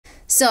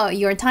So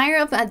you're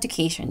tired of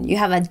education, you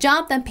have a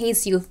job that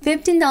pays you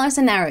 $15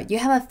 an hour, you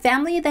have a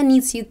family that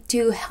needs you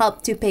to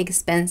help to pay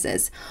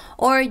expenses,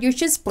 or you're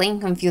just plain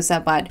confused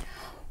about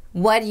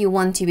what you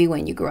want to be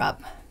when you grow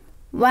up.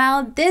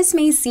 While this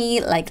may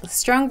seem like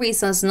strong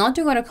reasons not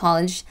to go to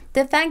college,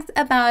 the facts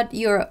about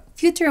your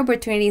future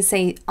opportunities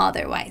say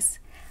otherwise.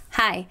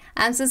 Hi,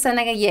 I'm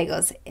Susana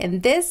Gallegos,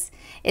 and this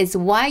is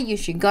why you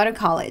should go to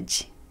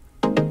college.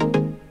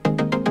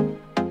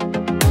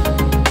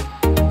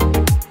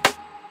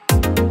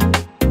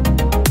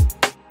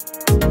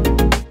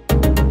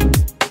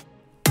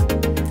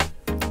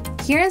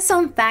 Here are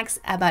some facts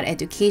about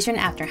education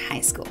after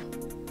high school.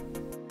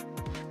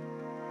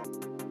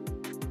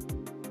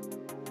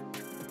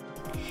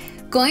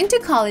 Going to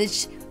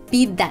college,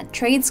 be that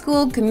trade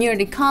school,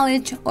 community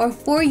college, or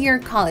four-year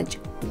college,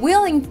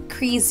 will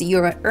increase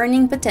your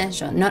earning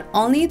potential not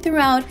only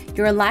throughout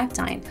your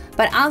lifetime,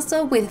 but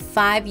also with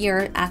 5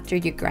 years after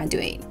you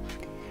graduate.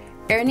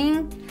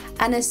 Earning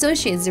an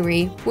associate's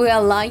degree will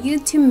allow you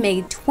to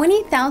make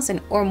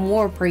 $20,000 or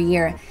more per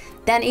year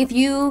than if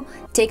you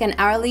take an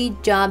hourly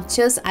job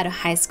just out of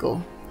high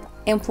school.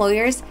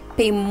 Employers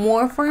pay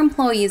more for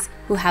employees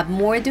who have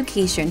more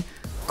education,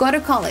 go to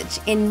college,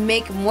 and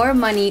make more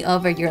money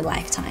over your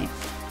lifetime.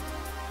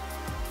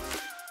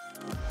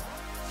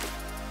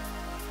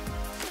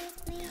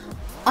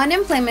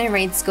 Unemployment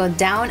rates go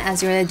down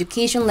as your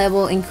education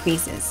level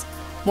increases.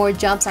 More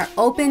jobs are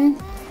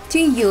open to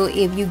you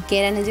if you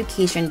get an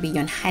education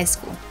beyond high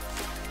school.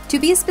 To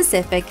be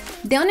specific,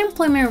 the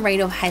unemployment rate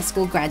of high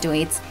school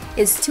graduates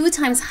is 2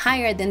 times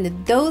higher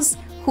than those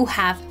who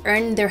have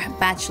earned their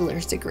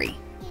bachelor's degree.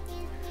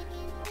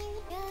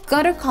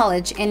 Go to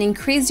college and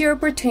increase your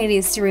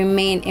opportunities to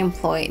remain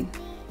employed.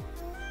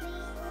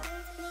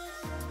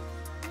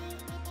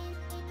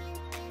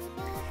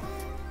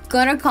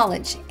 Go to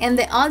college, and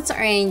the odds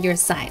are in your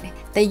side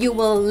that you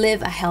will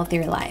live a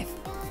healthier life.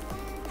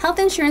 Health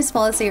insurance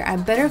policies are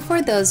better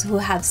for those who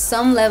have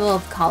some level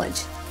of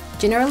college.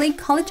 Generally,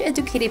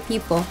 college-educated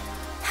people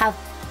have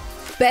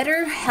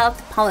better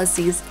health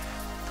policies,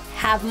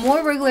 have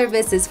more regular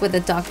visits with a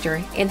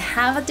doctor, and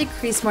have a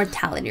decreased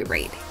mortality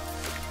rate.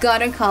 Go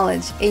to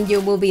college, and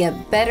you will be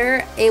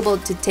better able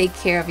to take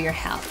care of your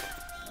health.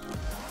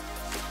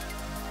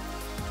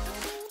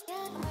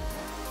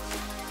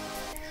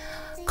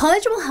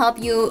 College will help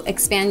you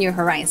expand your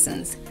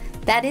horizons.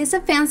 That is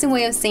a fancy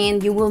way of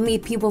saying you will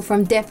meet people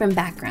from different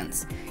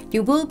backgrounds.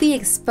 You will be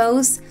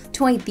exposed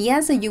to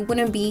ideas that you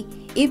wouldn't be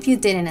if you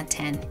didn't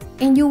attend,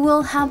 and you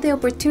will have the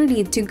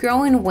opportunity to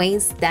grow in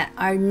ways that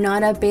are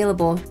not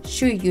available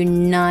should you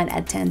not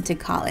attend to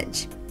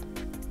college.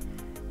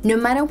 No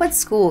matter what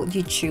school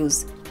you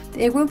choose,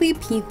 there will be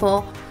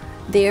people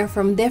there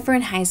from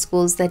different high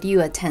schools that you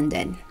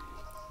attended.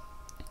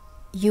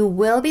 You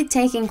will be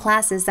taking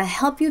classes that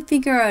help you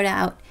figure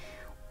out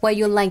what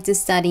you like to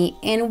study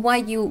and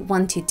what you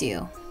want to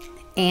do.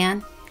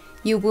 And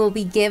you will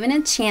be given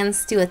a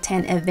chance to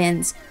attend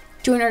events,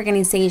 join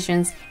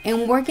organizations,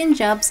 and work in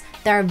jobs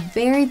that are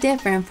very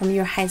different from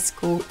your high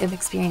school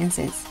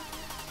experiences.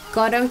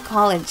 Go to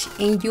college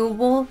and you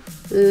will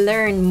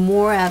learn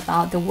more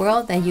about the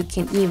world than you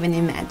can even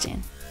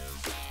imagine.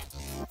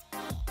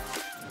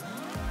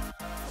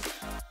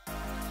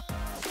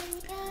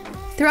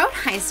 Throughout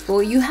high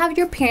school, you have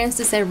your parents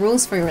to set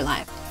rules for your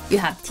life. You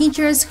have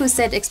teachers who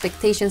set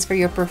expectations for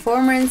your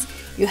performance.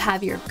 You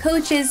have your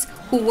coaches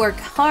who work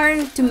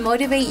hard to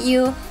motivate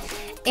you.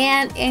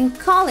 And in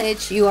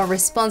college, you are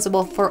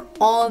responsible for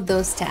all of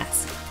those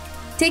tasks.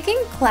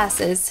 Taking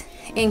classes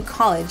in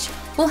college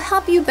will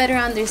help you better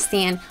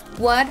understand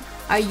what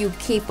are you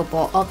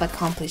capable of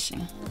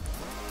accomplishing.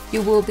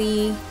 You will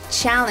be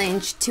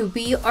challenged to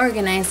be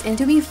organized and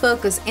to be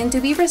focused and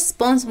to be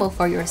responsible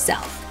for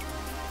yourself.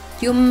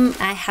 You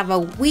might have a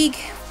week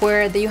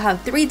where you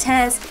have 3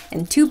 tests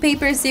and 2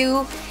 papers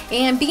due,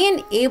 and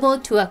being able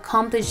to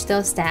accomplish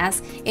those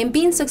tasks and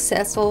being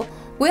successful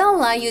will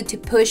allow you to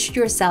push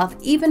yourself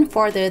even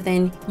further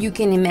than you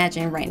can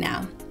imagine right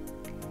now.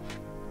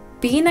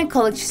 Being a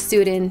college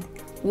student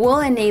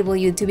will enable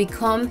you to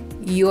become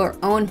your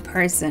own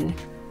person.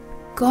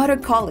 Go to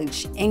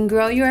college and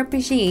grow your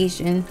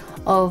appreciation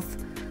of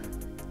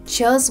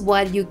just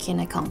what you can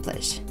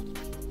accomplish.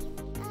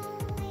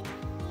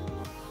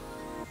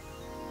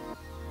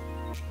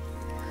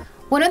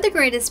 One of the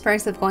greatest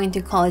perks of going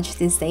to college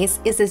these days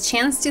is the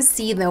chance to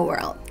see the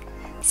world.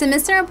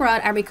 Semesters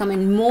abroad are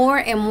becoming more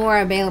and more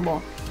available.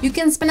 You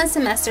can spend a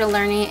semester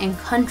learning in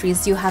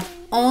countries you have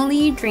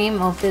only dreamed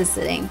of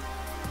visiting.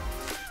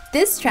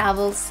 These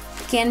travels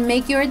can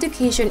make your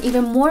education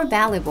even more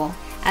valuable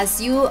as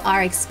you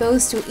are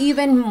exposed to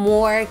even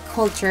more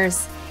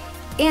cultures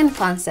and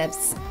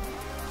concepts.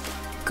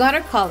 Go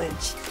to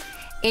college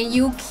and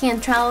you can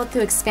travel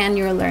to expand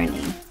your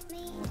learning.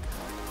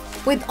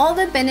 With all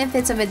the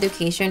benefits of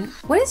education,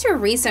 what is your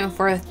reason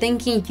for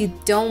thinking you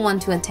don't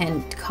want to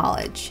attend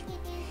college?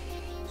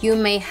 You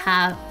may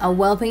have a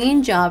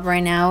well-paying job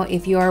right now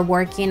if you are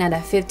working at a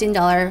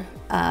 $15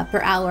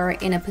 per hour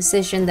in a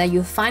position that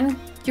you find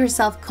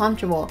yourself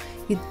comfortable.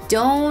 You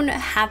don't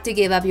have to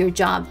give up your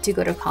job to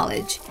go to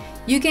college.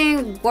 You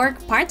can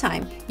work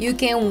part-time. You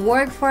can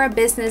work for a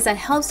business that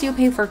helps you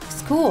pay for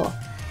school.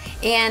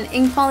 And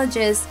in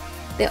colleges,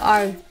 there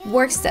are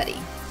work-study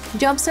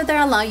jobs that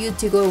allow you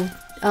to go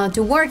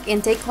to work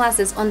and take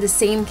classes on the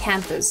same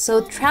campus.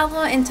 So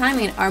travel and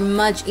timing are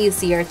much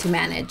easier to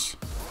manage.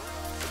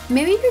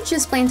 Maybe you're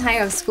just plain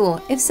tired of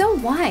school. If so,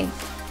 why?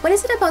 What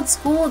is it about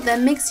school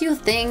that makes you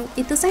think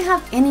it doesn't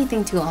have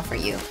anything to offer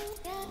you?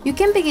 You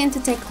can begin to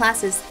take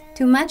classes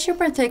to match your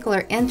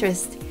particular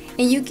interest,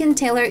 and you can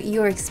tailor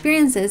your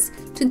experiences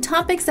to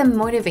topics that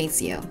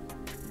motivates you.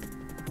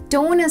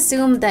 Don't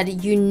assume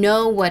that you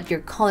know what your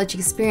college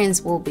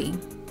experience will be.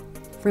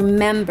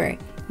 Remember,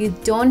 you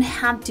don't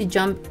have to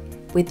jump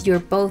with your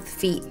both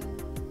feet.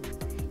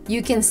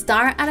 You can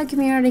start at a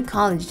community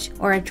college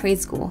or a trade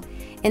school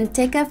and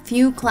take a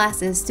few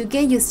classes to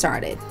get you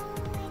started.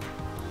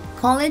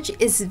 College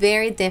is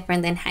very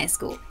different than high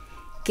school.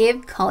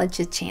 Give college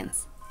a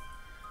chance.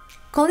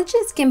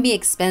 Colleges can be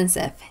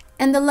expensive,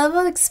 and the level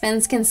of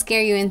expense can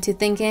scare you into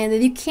thinking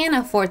that you can't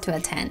afford to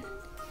attend.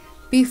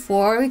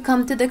 Before we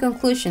come to the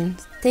conclusion,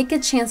 take a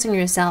chance on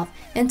yourself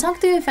and talk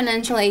to a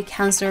financial aid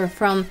counselor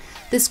from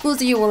the schools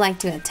that you would like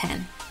to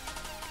attend.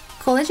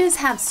 Colleges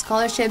have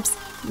scholarships,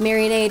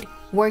 merit aid,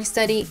 work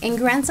study, and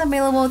grants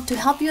available to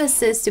help you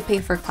assist to pay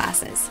for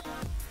classes.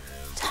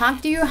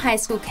 Talk to your high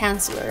school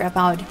counselor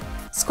about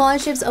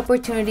scholarships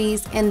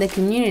opportunities in the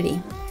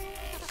community.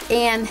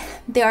 And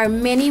there are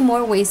many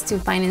more ways to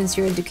finance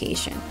your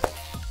education.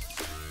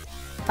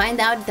 Find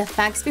out the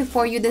facts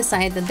before you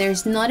decide that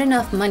there's not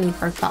enough money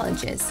for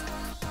colleges.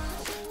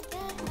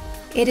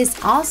 It is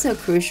also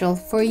crucial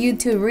for you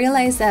to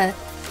realize that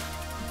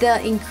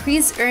the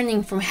increased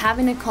earning from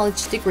having a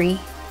college degree,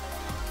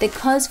 the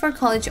costs for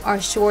college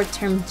are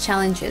short-term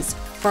challenges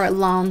for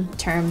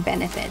long-term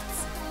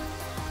benefits.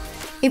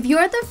 If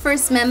you're the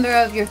first member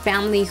of your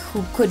family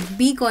who could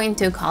be going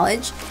to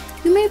college,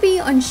 you may be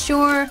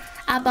unsure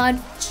about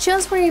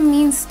just what it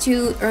means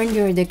to earn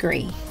your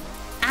degree.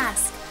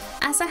 Ask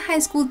a high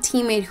school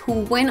teammate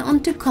who went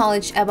on to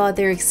college about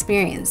their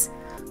experience.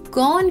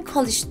 Go on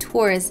college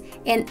tours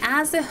and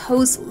ask the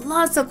host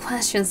lots of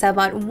questions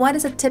about what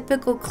is a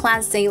typical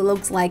class day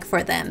looks like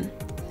for them.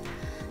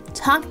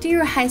 Talk to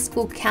your high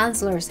school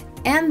counselors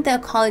and the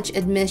college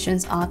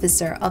admissions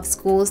officer of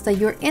schools that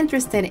you're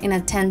interested in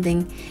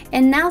attending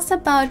and ask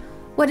about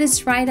what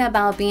is right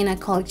about being a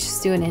college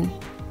student.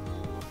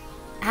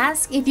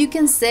 Ask if you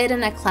can sit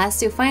in a class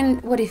to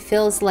find what it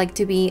feels like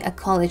to be a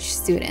college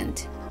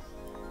student.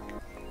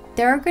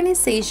 There are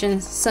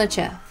organizations such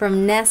as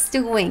From Nest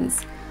to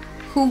Wings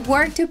who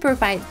work to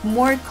provide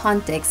more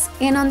context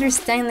and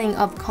understanding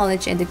of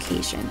college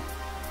education.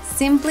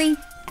 Simply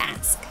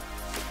ask.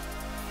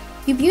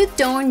 If you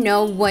don't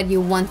know what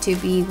you want to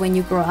be when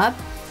you grow up,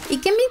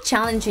 it can be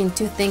challenging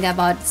to think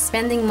about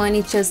spending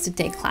money just to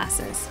take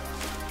classes.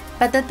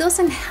 But that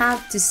doesn't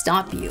have to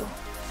stop you.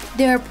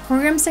 There are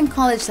programs in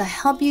college that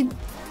help you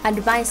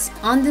advise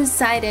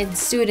undecided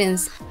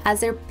students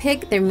as they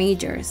pick their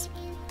majors.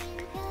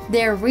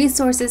 There are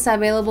resources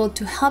available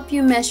to help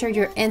you measure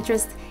your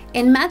interests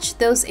and match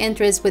those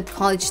interests with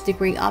college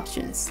degree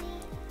options.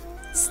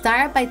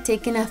 Start by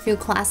taking a few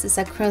classes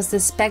across the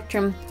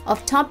spectrum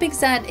of topics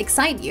that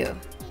excite you.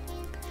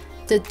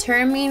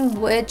 Determine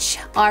which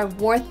are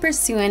worth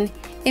pursuing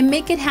and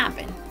make it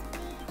happen.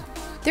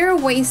 There are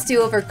ways to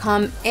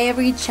overcome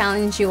every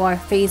challenge you are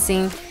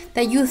facing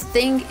that you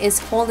think is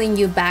holding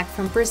you back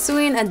from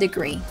pursuing a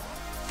degree.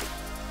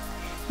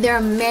 There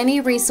are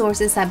many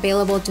resources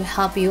available to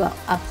help you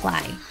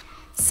apply,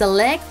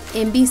 select,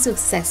 and be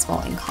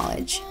successful in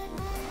college.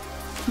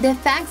 The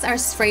facts are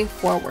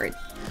straightforward.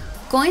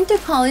 Going to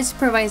college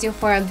provides you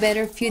for a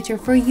better future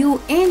for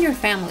you and your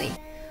family.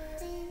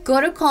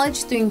 Go to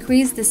college to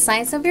increase the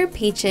size of your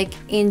paycheck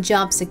and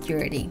job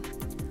security.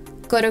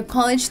 Go to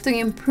college to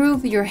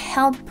improve your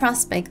health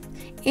prospects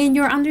and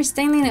your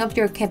understanding of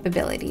your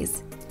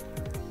capabilities.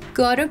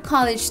 Go to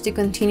college to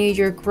continue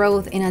your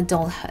growth in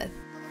adulthood.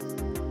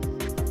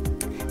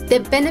 The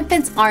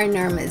benefits are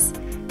enormous.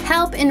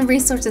 Help and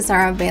resources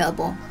are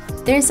available.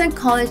 There's a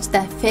college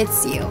that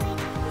fits you.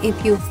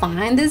 If you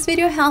find this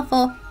video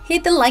helpful,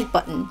 hit the like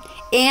button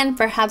and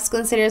perhaps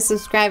consider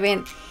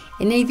subscribing.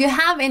 And if you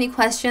have any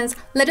questions,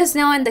 let us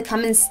know in the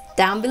comments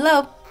down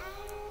below.